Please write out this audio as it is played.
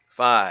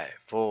5,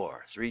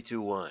 4, 3,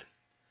 2, 1.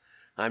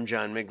 I'm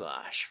John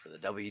Miglosh for the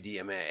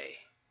WDMA.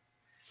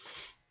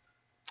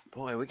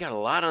 Boy, we got a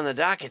lot on the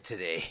docket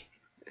today.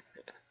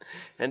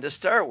 And to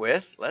start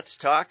with, let's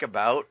talk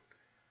about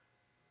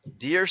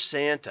Dear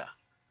Santa,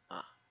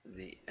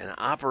 an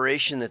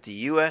operation that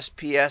the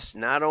USPS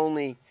not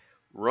only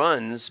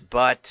runs,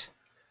 but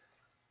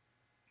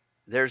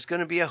there's going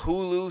to be a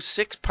Hulu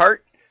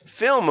 6-part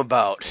film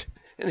about.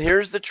 And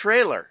here's the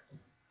trailer.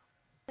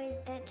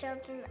 The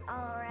children all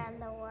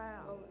around the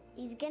world.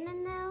 He's gonna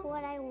know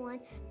what I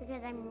want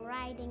because I'm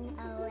writing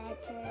a letter.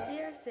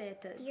 Dear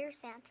Santa. Dear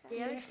Santa.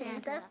 Dear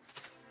Santa.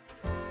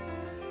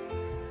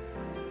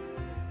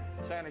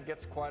 Santa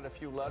gets quite a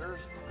few letters.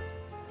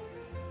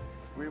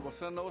 We will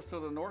send those to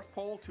the North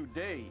Pole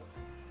today.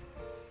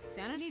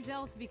 Santa needs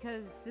elves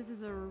because this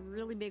is a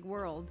really big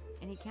world,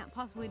 and he can't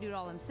possibly do it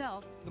all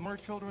himself. The more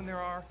children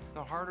there are,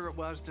 the harder it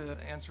was to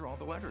answer all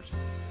the letters.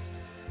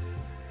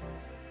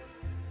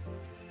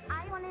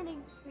 I want an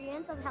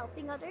experience of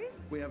helping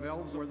others. We have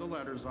elves where the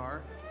letters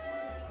are.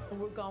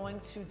 We're going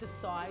to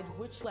decide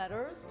which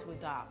letters to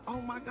adopt.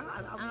 Oh my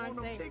God, I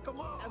want to pick them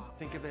up.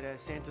 Think of it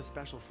as Santa's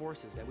special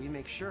forces, that we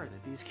make sure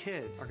that these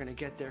kids are going to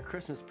get their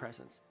Christmas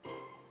presents.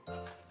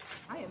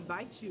 I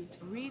invite you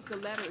to read the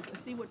letters and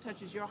see what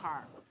touches your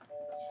heart.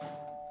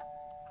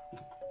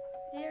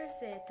 Dear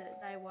Santa,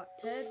 I want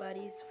 10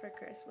 buddies for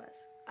Christmas.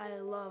 I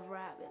love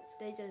rabbits.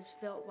 They just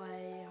filled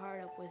my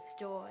heart up with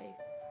joy.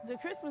 The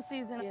Christmas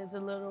season is a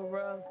little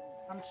rough.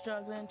 I'm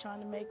struggling, trying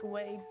to make a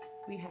way.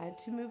 We had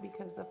to move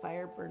because the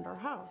fire burned our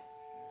house.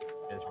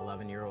 His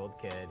 11-year-old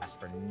kid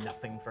asked for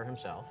nothing for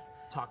himself.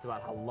 Talked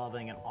about how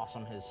loving and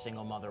awesome his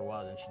single mother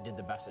was, and she did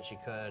the best that she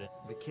could.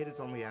 The kid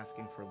is only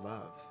asking for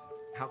love.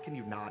 How can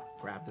you not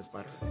grab this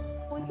letter?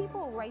 When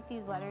people write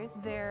these letters,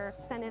 they're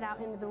sending it out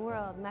into the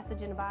world,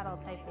 message in a bottle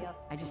type deal.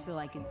 I just feel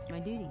like it's my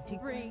duty to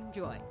bring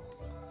joy.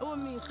 It would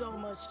mean so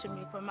much to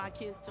me for my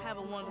kids to have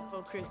a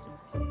wonderful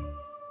Christmas.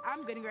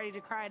 I'm getting ready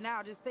to cry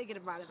now just thinking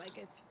about it.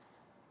 It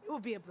will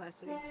be a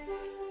blessing.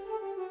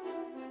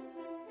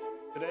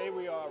 Today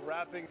we are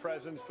wrapping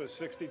presents for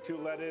 62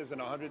 letters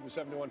and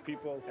 171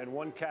 people and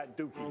one cat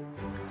Dookie.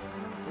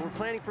 We're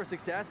planning for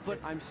success, but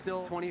I'm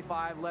still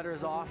 25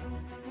 letters off.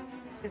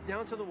 It's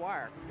down to the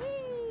wire.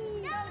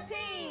 Whee! Go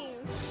team!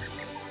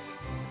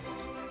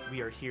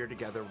 We are here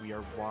together. We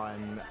are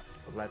one.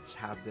 Let's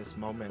have this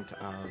moment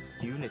of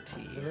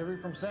unity. Delivery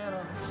from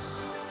Santa.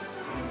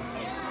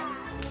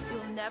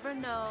 You'll never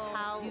know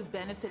how you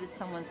benefited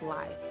someone's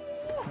life.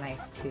 It's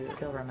nice to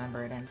feel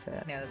remembered and to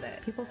know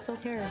that people still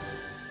care.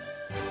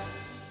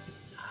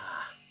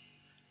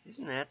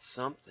 Isn't that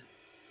something?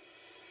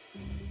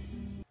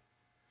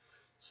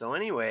 So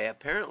anyway,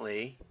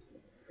 apparently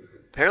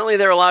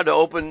they're allowed to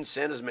open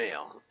Santa's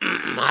mail.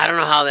 I don't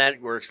know how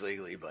that works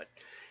legally, but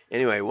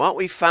anyway, what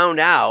we found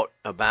out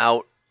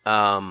about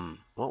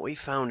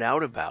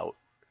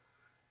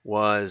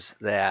was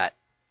that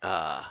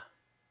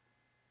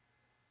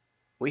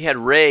we had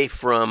Ray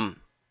from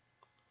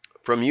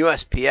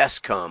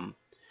USPS come,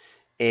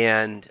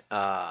 and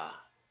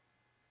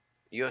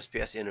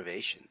USPS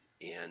Innovation,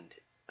 and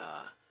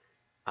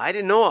I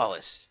didn't know all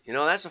this.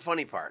 That's the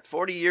funny part.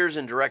 40 years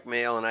in direct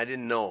mail, and I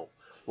didn't know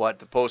what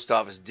the post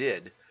office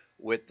did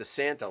with the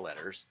Santa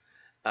letters.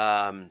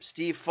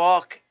 Steve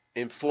Falk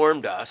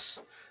informed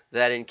us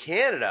that in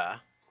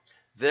Canada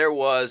there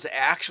was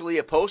actually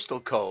a postal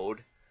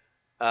code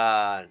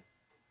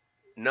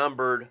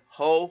numbered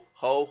ho,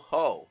 ho,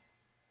 ho.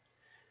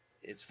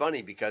 It's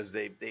funny because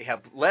they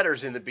have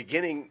letters in the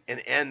beginning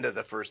and end of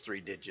the first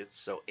 3 digits,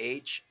 so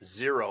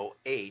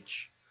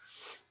H0H,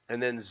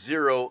 and then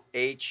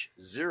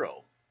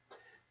 0H0.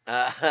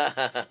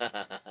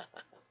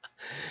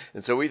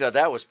 And so we thought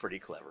that was pretty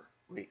clever.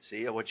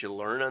 See what you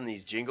learn on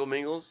these jingle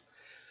mingles?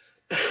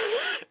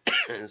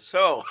 And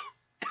so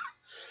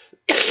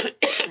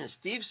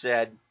Steve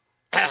said,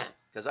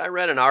 because I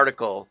read an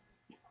article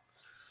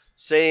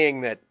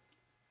saying that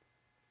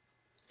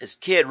his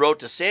kid wrote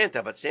to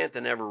Santa, but Santa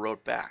never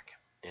wrote back,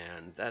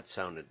 and that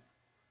sounded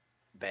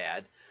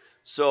bad.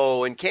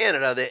 So in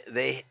Canada,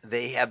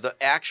 they have the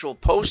actual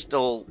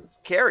postal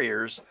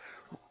carriers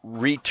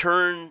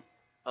return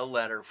a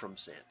letter from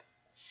Santa,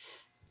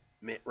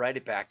 write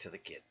it back to the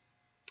kid,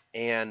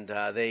 and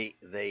they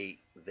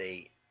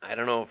I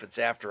don't know if it's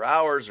after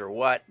hours or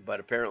what, but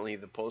apparently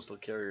the postal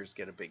carriers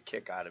get a big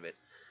kick out of it,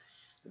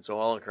 and so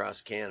all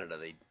across Canada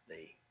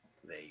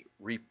they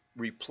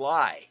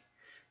reply,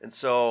 and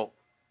so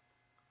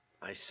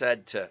I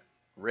said to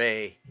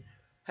Ray,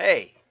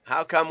 hey,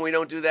 how come we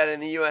don't do that in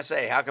the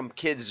USA? How come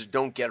kids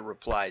don't get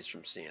replies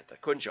from Santa?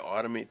 Couldn't you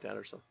automate that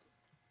or something?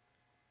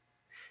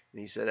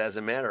 And he said, as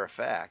a matter of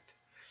fact,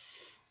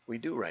 we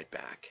do write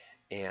back.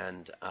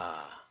 And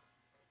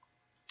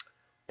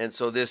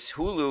so this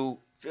Hulu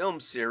film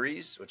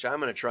series, which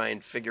I'm going to try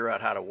and figure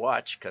out how to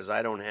watch because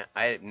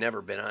I've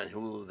never been on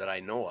Hulu that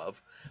I know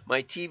of.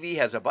 My TV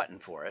has a button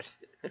for it,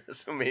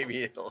 so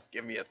maybe it'll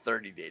give me a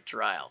 30-day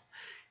trial.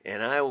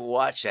 And I will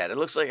watch that. It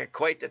looks like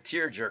quite the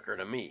tearjerker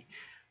to me.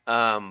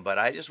 But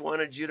I just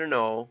wanted you to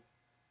know,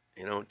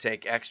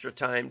 take extra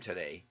time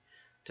today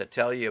to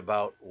tell you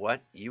about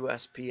what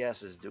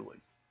USPS is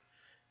doing.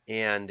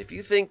 And if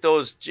you think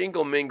those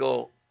jingle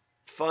mingle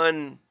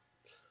fun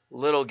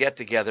little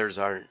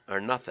get-togethers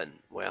are nothing,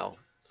 well,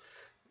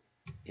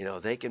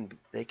 they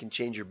can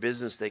change your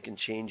business, they can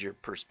change your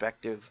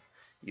perspective.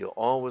 You'll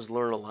always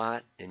learn a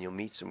lot, and you'll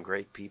meet some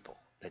great people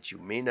that you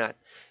may not.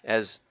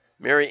 As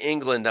Mary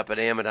England up at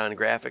Amadon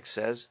Graphics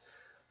says,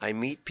 I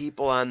meet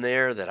people on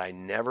there that I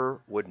never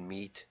would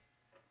meet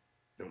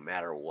no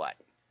matter what.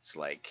 It's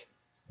like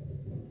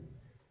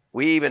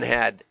we even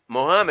had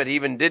Mohammed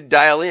even did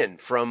dial in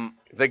from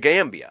the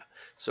Gambia.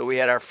 So we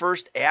had our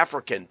first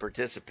African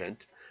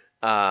participant.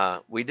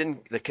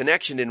 The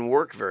connection didn't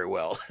work very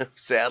well,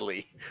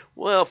 sadly.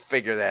 We'll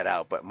figure that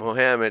out. But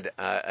Mohammed,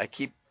 I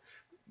keep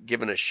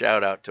giving a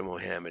shout out to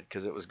Mohammed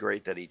because it was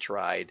great that he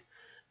tried.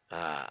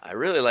 I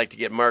really like to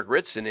get Mark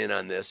Ritson in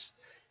on this,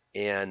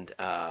 and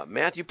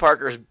Matthew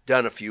Parker's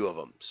done a few of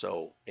them.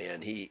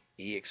 And he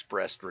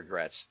expressed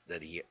regrets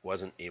that he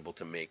wasn't able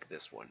to make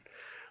this one.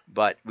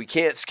 But we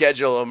can't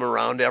schedule them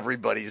around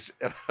everybody's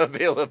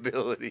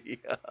availability.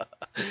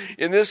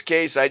 In this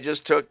case, I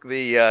just took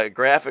the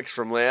graphics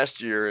from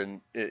last year,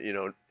 and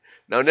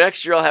now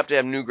next year I'll have to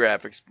have new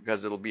graphics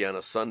because it'll be on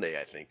a Sunday,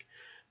 I think.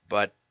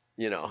 But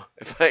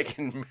if I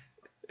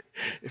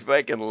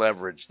can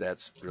leverage,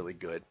 that's really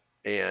good.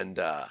 And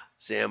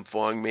Sam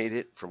Fong made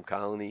it from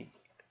Colony,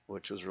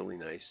 which was really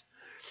nice.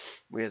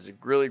 We had some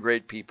really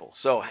great people.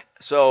 So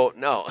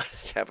no,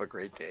 let's have a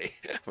great day.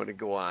 I'm going to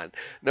go on.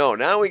 No,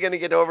 now we're going to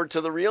get over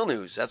to the real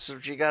news. That's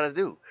what you got to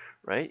do,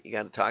 right? You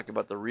got to talk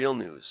about the real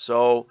news.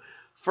 So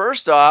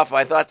first off,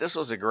 I thought this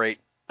was a great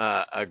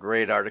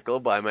article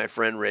by my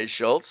friend Ray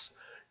Schultz,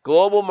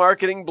 Global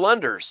Marketing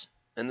Blunders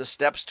and the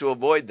Steps to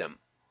Avoid Them.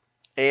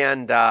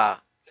 And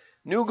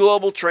new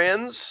global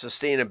trends,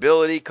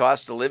 sustainability,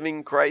 cost of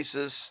living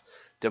crisis,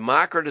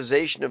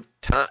 democratization of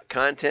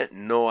content,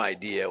 no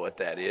idea what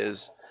that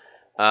is.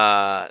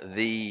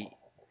 The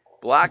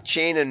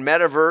blockchain and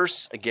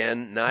metaverse,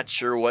 again, not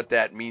sure what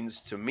that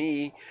means to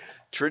me.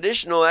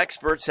 Traditional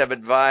experts have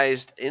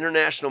advised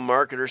international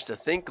marketers to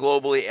think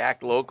globally,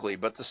 act locally,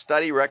 but the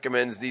study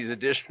recommends these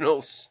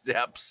additional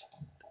steps.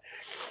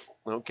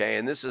 Okay,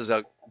 and this is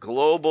a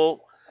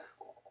global,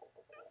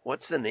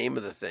 what's the name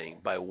of the thing?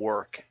 By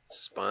Work,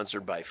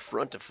 sponsored by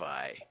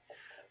Frontify.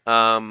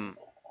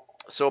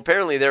 So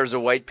apparently there's a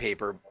white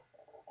paper,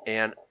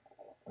 and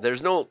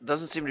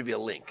doesn't seem to be a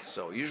link.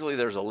 So usually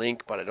there's a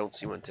link, but I don't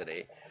see one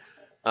today.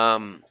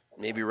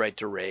 Maybe write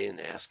to Ray and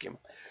ask him.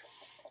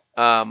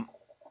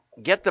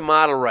 Get the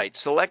model right.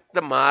 Select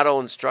the model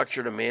and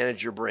structure to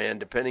manage your brand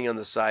depending on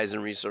the size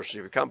and resources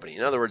of your company.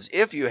 In other words,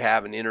 if you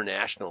have an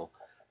international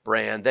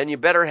brand, then you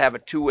better have a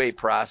two-way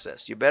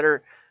process. You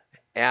better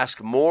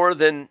ask more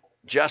than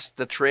just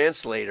the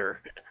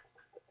translator.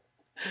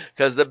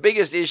 Because the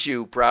biggest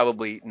issue,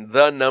 probably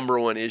the number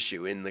one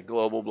issue in the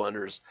global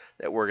blunders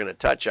that we're going to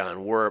touch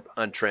on were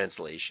on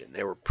translation.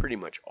 They were pretty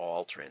much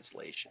all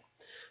translation.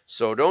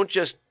 So don't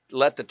just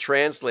let the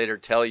translator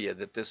tell you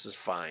that this is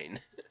fine.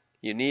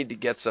 You need to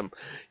get some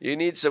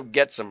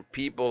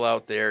people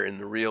out there in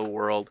the real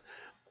world.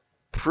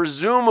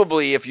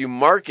 Presumably, if you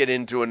market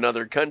into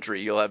another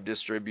country, you'll have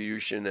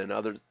distribution and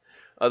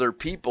other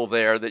people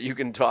there that you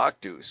can talk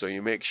to. So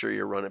you make sure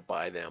you run it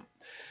by them.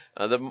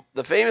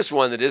 The famous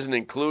one that isn't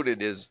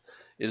included is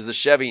the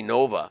Chevy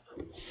Nova.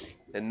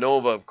 And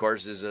Nova, of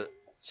course, is a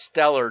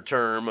stellar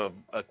term of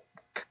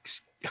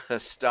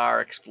a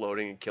star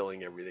exploding and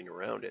killing everything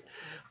around it.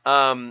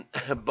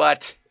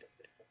 But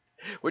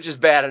which is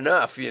bad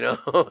enough,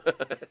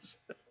 It's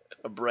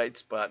a bright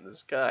spot in the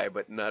sky,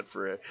 but not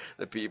for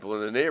the people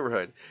in the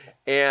neighborhood.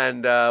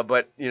 And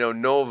but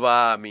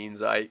Nova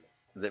means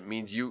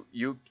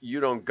you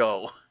don't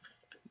go.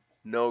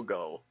 No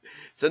go.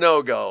 It's a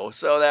no-go.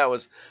 So that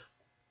was,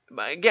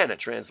 again, a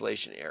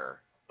translation error,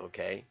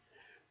 okay?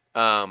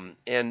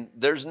 And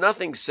there's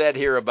nothing said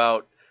here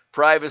about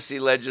privacy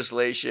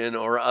legislation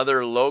or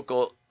other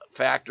local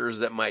factors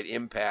that might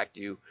impact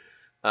you.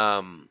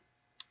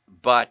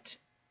 But,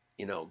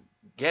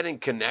 get in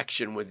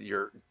connection with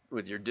your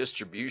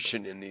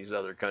distribution in these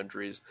other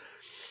countries.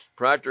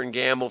 Procter &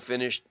 Gamble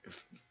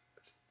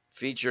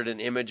featured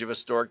an image of a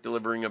stork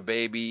delivering a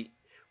baby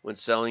when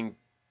selling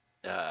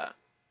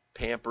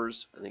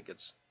Pampers. I think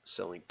it's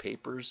selling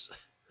Pampers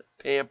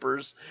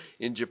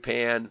in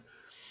Japan.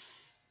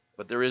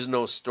 But there is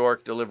no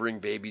stork delivering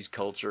babies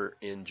culture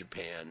in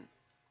Japan.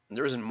 And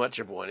there isn't much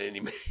of one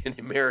in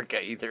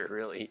America either,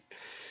 really.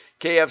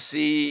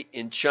 KFC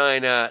in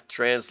China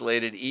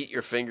translated, eat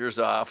your fingers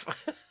off.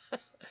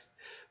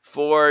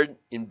 Ford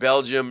in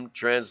Belgium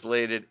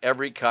translated,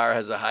 every car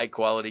has a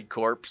high-quality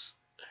corpse.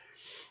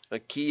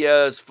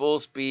 Kia's full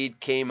speed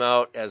came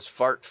out as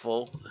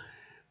fartful.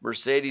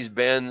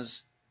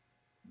 Mercedes-Benz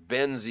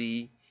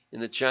Benzi in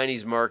the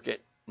Chinese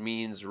market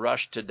means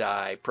rush to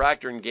die.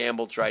 Procter &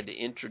 Gamble tried to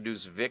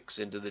introduce Vicks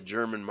into the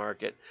German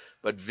market,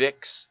 but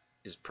Vicks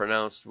is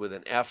pronounced with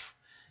an F,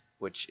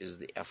 which is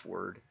the F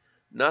word.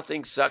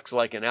 Nothing sucks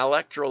like an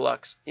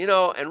Electrolux.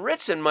 And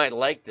Ritson might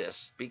like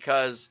this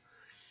because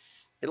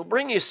It'll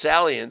bring you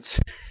salience.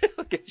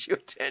 It'll get you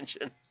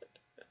attention.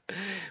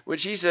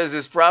 Which he says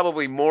is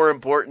probably more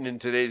important in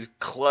today's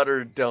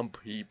clutter dump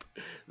heap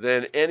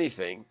than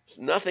anything.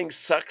 Nothing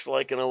sucks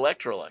like an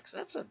Electrolux.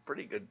 That's a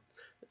pretty good,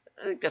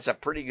 I think that's a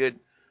pretty good,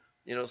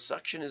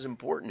 suction is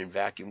important in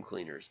vacuum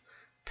cleaners.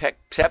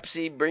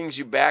 Pepsi brings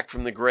you back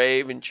from the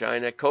grave in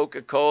China.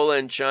 Coca-Cola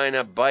in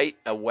China bite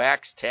a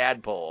wax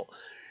tadpole.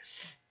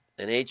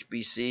 And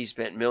HBC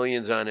spent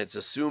millions on its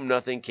Assume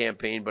Nothing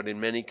campaign, but in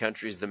many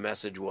countries the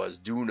message was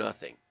do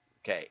nothing.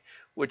 Okay,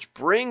 which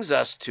brings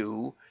us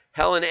to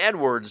Helen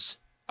Edwards'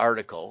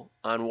 article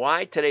on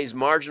why today's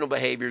marginal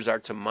behaviors are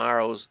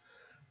tomorrow's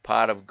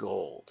pot of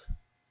gold.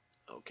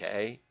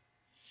 Okay?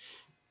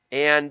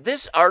 And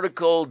this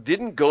article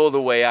didn't go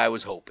the way I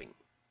was hoping.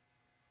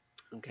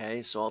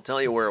 Okay, so I'll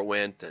tell you where it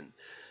went. And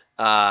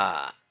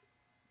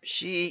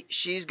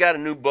she's got a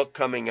new book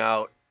coming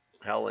out,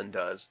 Helen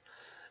does,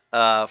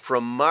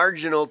 From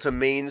Marginal to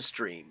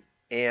Mainstream.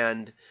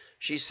 And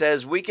she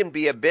says we can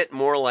be a bit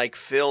more like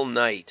Phil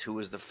Knight, who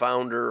is the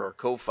founder or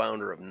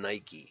co-founder of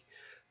Nike.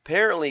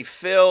 Apparently,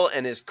 Phil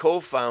and his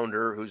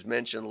co-founder, who's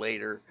mentioned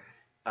later,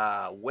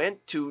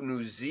 went to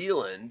New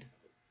Zealand,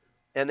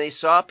 and they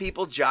saw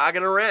people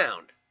jogging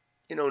around.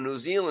 New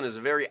Zealand is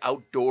a very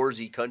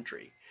outdoorsy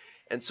country.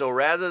 And so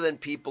rather than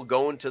people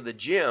going to the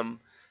gym,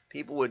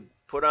 people would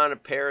put on a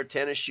pair of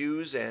tennis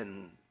shoes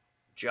and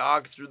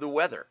jog through the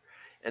weather.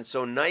 And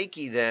so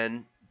Nike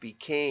then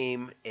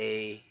became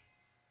an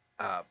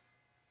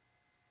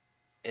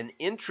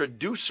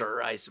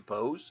introducer, I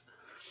suppose,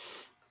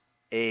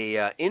 a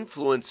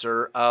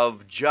influencer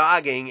of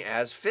jogging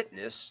as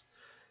fitness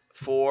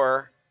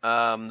for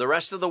the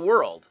rest of the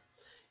world.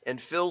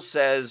 And Phil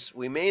says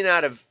we may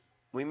not have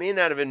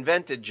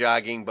invented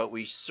jogging, but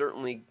we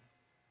certainly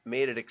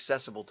made it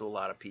accessible to a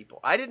lot of people.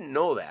 I didn't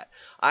know that.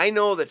 I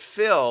know that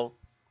Phil,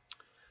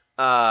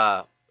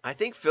 I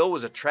think Phil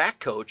was a track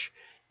coach,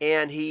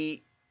 and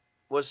he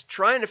was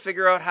trying to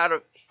figure out how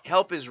to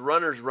help his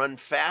runners run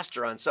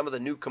faster on some of the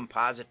new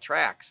composite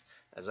tracks,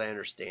 as I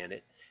understand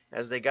it,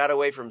 as they got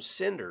away from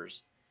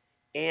cinders.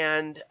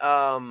 And,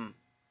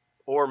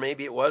 or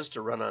maybe it was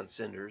to run on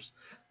cinders.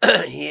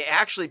 He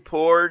actually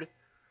poured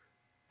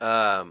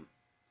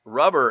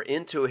rubber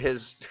into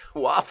his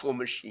waffle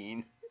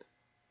machine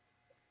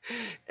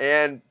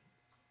and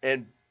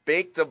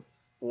baked the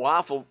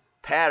waffle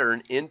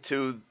pattern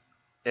into,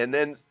 and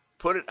then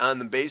put it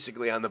on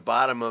basically on the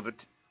bottom of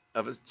it,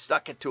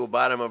 stuck it to a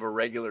bottom of a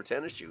regular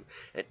tennis shoe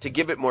to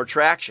give it more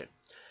traction.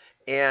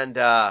 And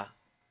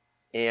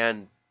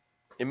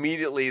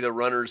immediately the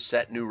runners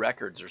set new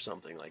records or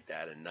something like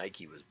that, and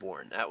Nike was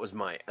born.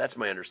 That's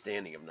my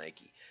understanding of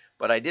Nike.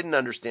 But I didn't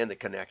understand the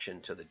connection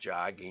to the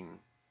jogging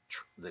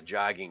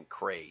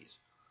craze.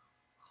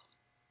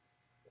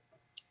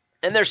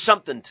 And there's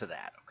something to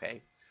that,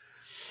 okay?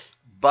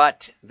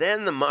 But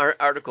then the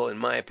article, in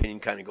my opinion,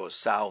 kind of goes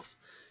south.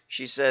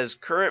 She says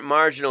current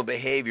marginal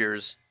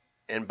behaviors,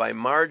 and by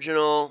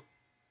marginal,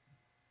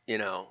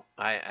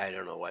 I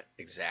don't know what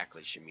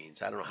exactly she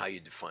means. I don't know how you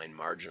define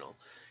marginal,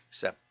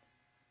 except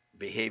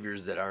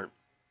behaviors that aren't,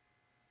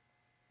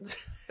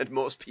 that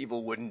most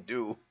people wouldn't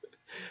do.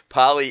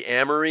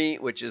 Polyamory,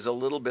 which is a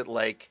little bit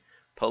like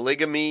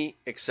polygamy,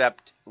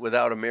 except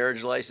without a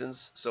marriage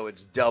license, so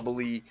it's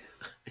doubly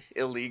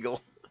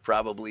illegal,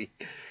 probably.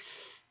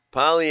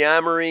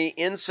 Polyamory,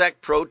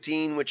 insect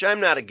protein, which I'm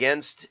not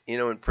against,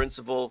 in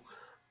principle,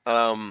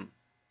 but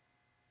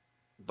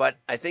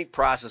I think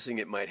processing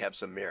it might have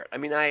some merit. I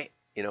mean,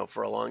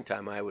 for a long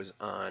time I was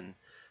on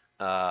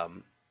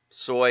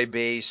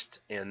soy-based,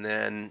 and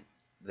then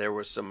there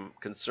were some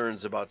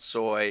concerns about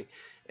soy,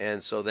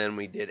 and so then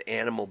we did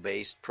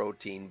animal-based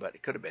protein, but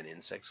it could have been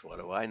insects. What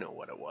do I know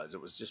what it was?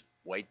 It was just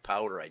white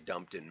powder I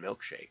dumped in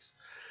milkshakes.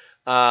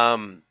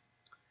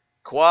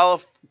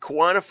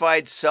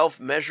 Quantified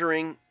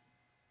self-measuring.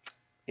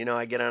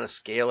 I get on a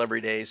scale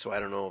every day, so I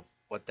don't know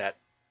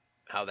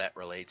how that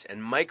relates.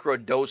 And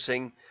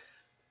microdosing.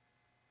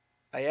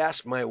 I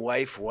asked my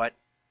wife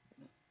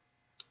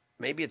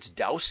maybe it's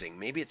dowsing.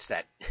 Maybe it's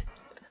that.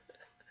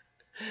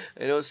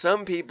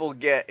 Some people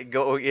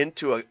go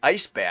into an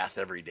ice bath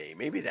every day.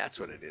 Maybe that's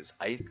what it is.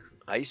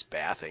 Ice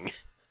bathing.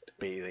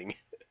 Bathing.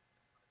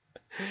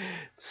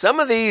 Some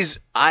of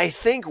these, I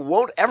think,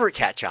 won't ever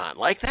catch on,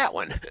 like that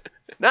one.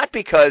 Not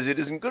because it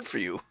isn't good for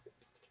you,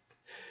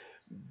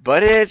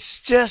 but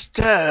it's just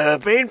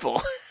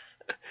painful.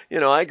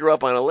 I grew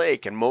up on a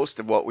lake, and most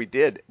of what we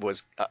did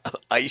was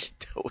ice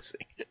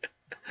dosing.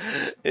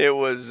 It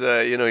was,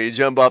 you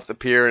jump off the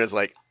pier, and it's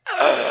like,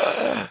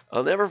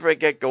 I'll never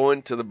forget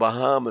going to the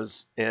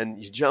Bahamas,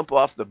 and you jump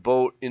off the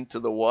boat into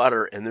the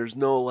water, and there's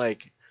no,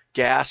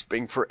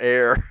 gasping for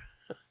air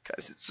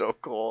because it's so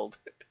cold.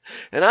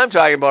 And I'm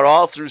talking about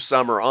all through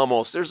summer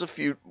almost. There's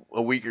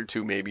a week or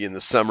two maybe in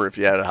the summer if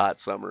you had a hot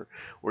summer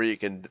where you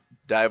can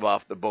dive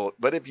off the boat.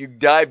 But if you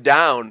dive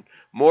down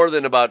more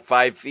than about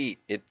 5 feet,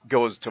 it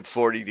goes to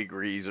 40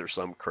 degrees or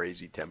some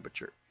crazy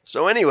temperature.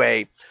 So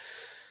anyway,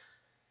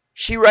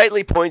 she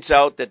rightly points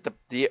out that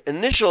the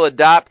initial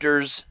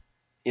adopters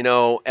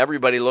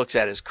everybody looks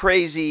at it as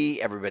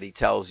crazy. Everybody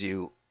tells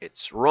you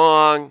it's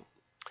wrong.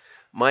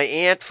 My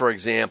aunt, for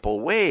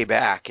example, way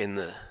back in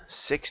the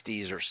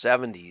 60s or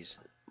 70s,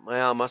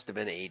 well, it must have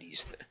been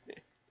 80s,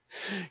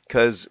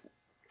 because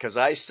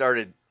I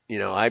started,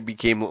 I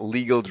became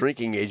legal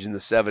drinking age in the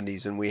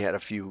 70s, and we had a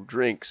few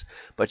drinks.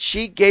 But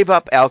she gave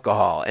up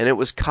alcohol, and it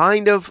was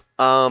kind of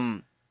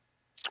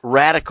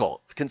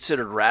radical,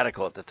 considered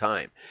radical at the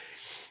time.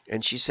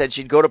 And she said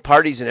she'd go to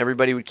parties, and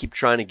everybody would keep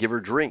trying to give her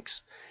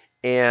drinks.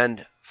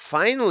 And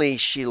finally,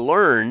 she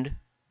learned,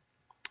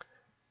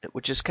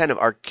 which is kind of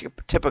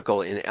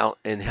archetypical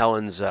in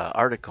Helen's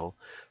article.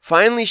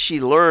 Finally, she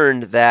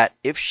learned that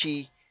if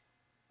she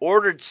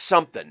ordered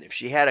something, if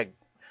she had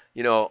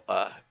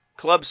a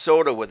club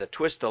soda with a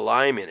twist of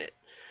lime in it,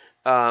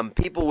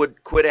 people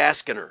would quit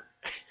asking her.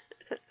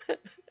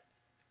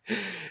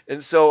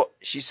 And so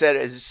she said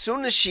as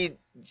soon as she'd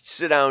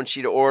sit down,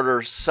 she'd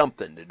order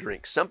something to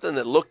drink, something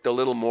that looked a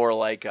little more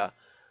like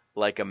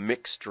a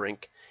mixed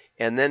drink,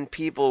 and then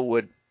people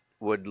would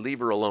leave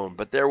her alone.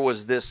 But there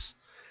was this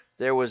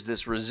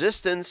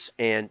resistance,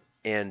 and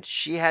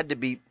she had to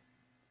be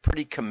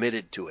pretty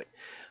committed to it.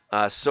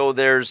 So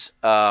there's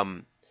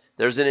an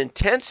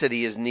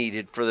intensity is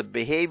needed for the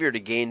behavior to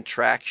gain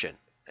traction,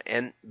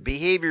 and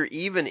behavior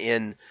even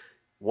in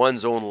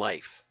one's own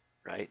life,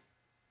 right?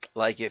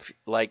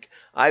 Like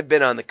I've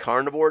been on the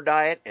carnivore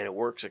diet, and it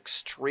works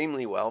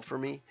extremely well for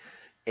me,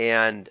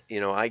 and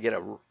I get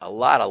a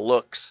lot of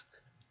looks.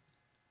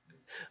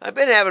 I've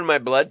been having my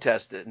blood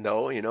tested, and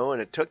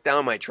it took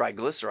down my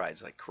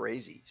triglycerides like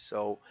crazy.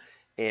 So,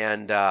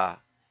 and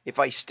if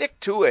I stick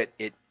to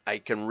it, I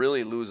can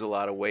really lose a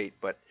lot of weight.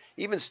 But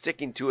even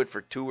sticking to it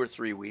for 2 or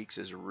 3 weeks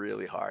is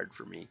really hard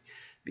for me,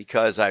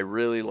 because I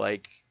really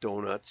like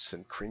donuts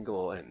and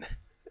Kringle and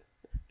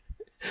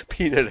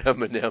peanut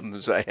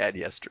M&Ms I had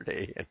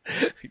yesterday, and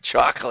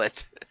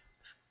chocolate.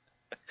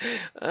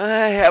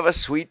 I have a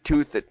sweet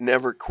tooth that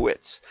never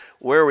quits.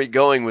 Where are we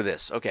going with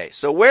this? Okay,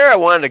 so where I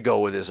wanted to go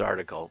with this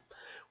article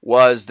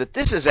was that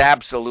this is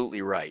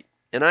absolutely right.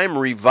 And I'm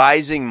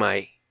revising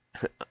my,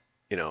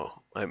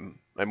 I'm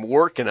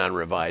working on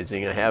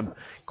revising. I have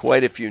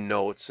quite a few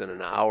notes and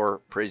an hour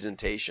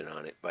presentation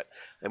on it, but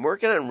I'm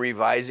working on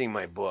revising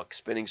my book,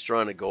 Spinning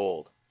Straw into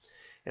Gold.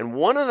 And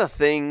one of the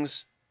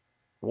things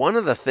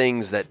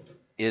that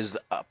is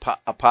a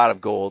pot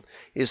of gold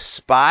is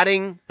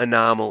spotting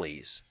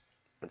anomalies.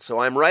 And so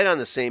I'm right on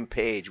the same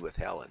page with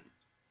Helen.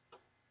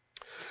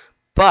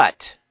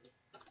 But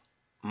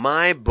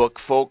my book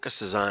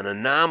focuses on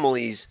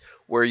anomalies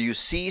where you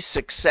see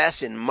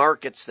success in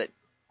markets that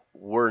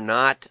were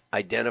not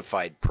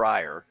identified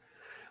prior,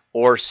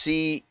 or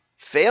see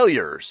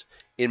failures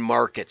in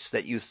markets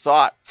that you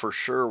thought for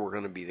sure were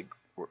going to be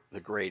the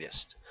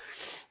greatest.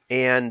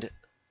 And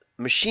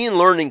machine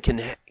learning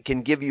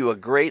can give you a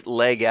great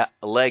leg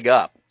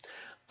up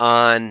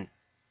on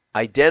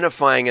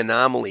identifying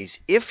anomalies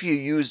if you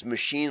use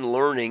machine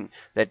learning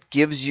that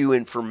gives you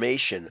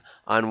information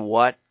on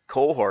what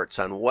cohorts,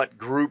 on what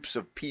groups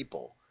of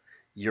people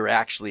you're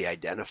actually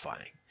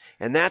identifying.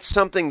 And that's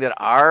something that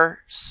our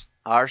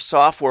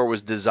software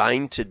was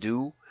designed to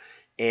do,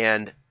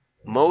 and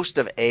most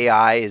of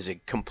AI is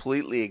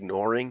completely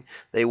ignoring.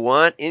 They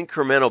want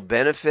incremental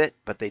benefit,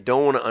 but they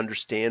don't want to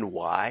understand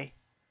why,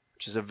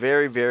 which is a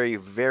very, very,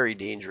 very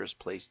dangerous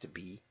place to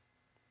be,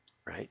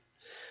 right?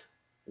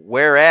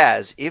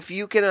 Whereas if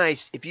you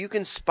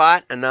can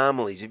spot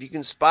anomalies, if you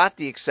can spot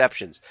the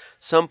exceptions,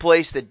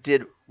 someplace that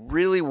did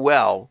really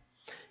well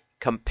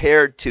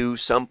compared to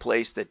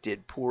someplace that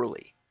did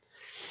poorly.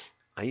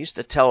 I used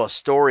to tell a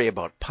story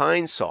about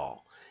Pine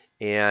Sol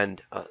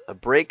and a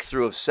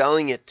breakthrough of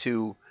selling it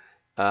to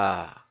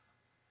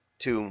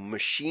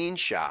machine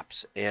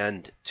shops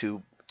and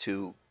to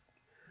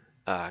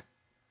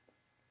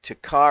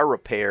car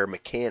repair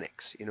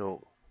mechanics,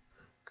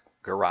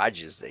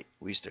 garages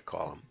we used to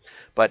call them,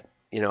 but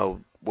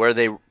where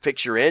they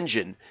fix your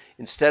engine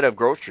instead of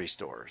grocery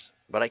stores.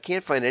 But I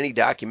can't find any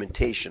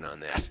documentation on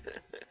that.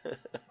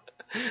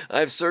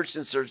 I've searched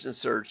and searched and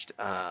searched,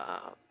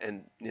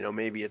 and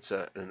maybe it's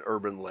an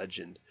urban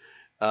legend.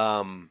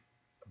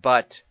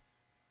 But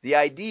the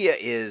idea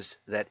is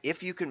that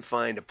if you can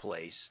find a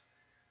place,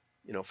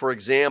 for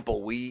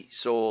example, we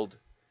sold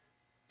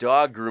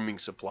dog grooming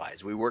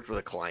supplies. We worked with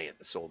a client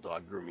that sold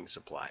dog grooming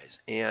supplies,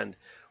 and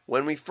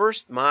when we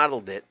first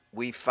modeled it,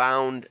 we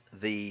found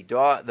the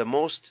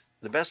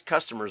best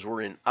customers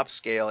were in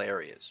upscale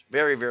areas,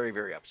 very, very,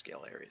 very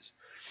upscale areas.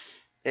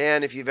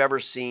 And if you've ever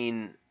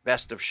seen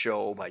Best of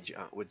Show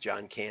with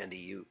John Candy,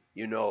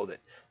 you know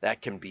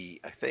that can be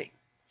a thing.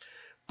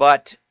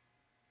 But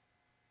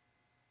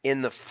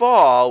in the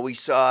fall, we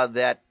saw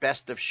that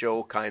Best of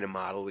Show kind of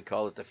model. We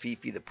call it the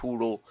Fifi the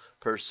Poodle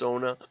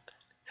persona.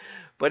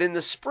 But in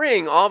the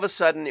spring, all of a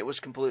sudden, it was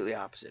completely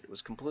opposite. It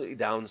was completely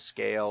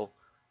downscale,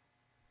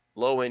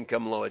 low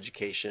income, low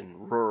education,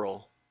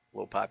 rural,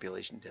 low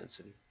population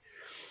density.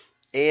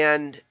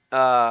 And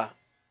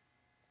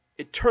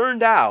it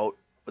turned out,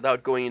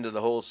 without going into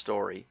the whole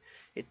story,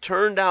 it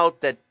turned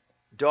out that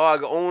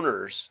dog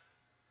owners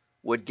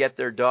would get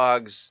their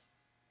dogs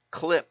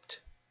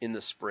clipped in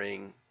the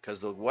spring because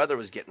the weather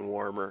was getting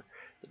warmer.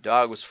 The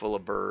dog was full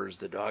of burrs.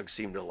 The dog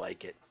seemed to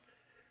like it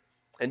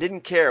and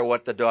didn't care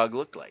what the dog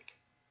looked like.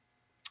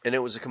 And it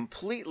was a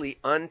completely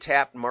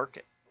untapped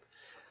market.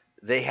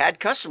 They had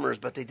customers,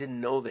 but they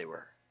didn't know they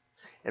were.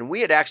 And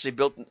we had actually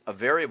built a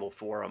variable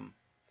for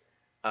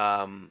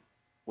them,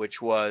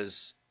 which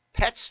was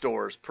pet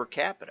stores per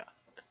capita.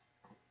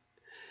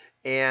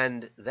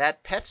 And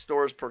that pet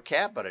stores per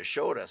capita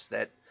showed us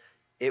that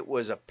it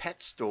was a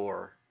pet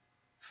store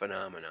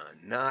phenomenon,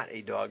 not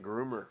a dog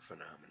groomer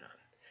phenomenon.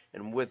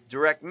 And with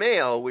direct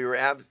mail, we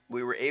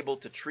were able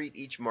to treat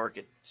each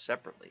market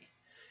separately.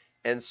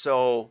 And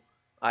so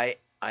I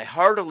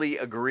heartily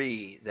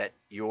agree that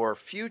your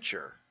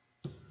future,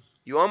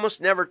 you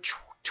almost never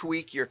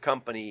tweak your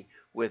company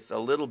with a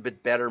little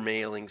bit better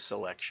mailing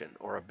selection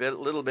or a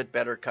little bit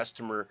better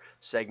customer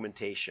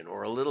segmentation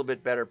or a little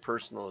bit better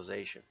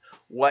personalization.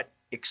 What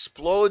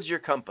explodes your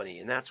company,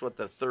 and that's what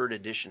the third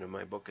edition of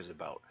my book is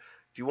about.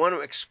 If you want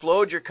to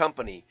explode your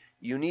company,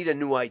 you need a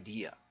new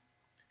idea.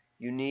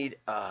 You need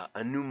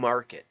a new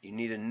market. You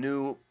need a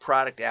new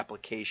product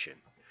application,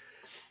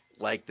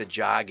 like the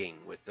jogging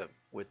with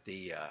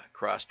the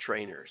cross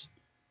trainers.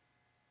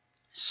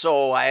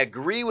 So I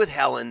agree with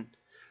Helen.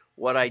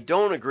 What I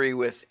don't agree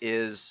with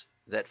is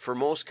that for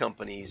most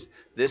companies,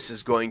 this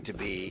is going to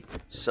be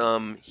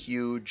some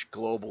huge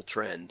global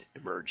trend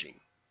emerging,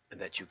 and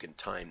that you can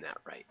time that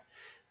right.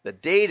 The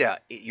data,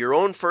 your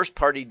own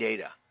first-party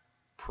data,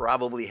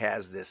 probably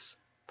has this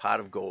pot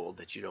of gold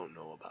that you don't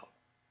know about.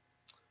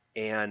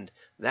 And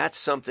that's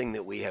something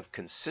that we have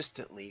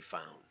consistently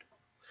found.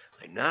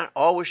 I'm not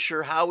always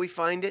sure how we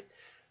find it,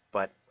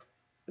 but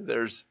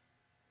that's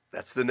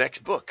the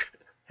next book.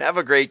 Have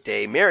a great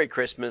day. Merry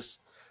Christmas.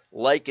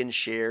 Like and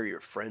share.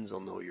 Your friends will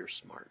know you're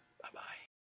smart.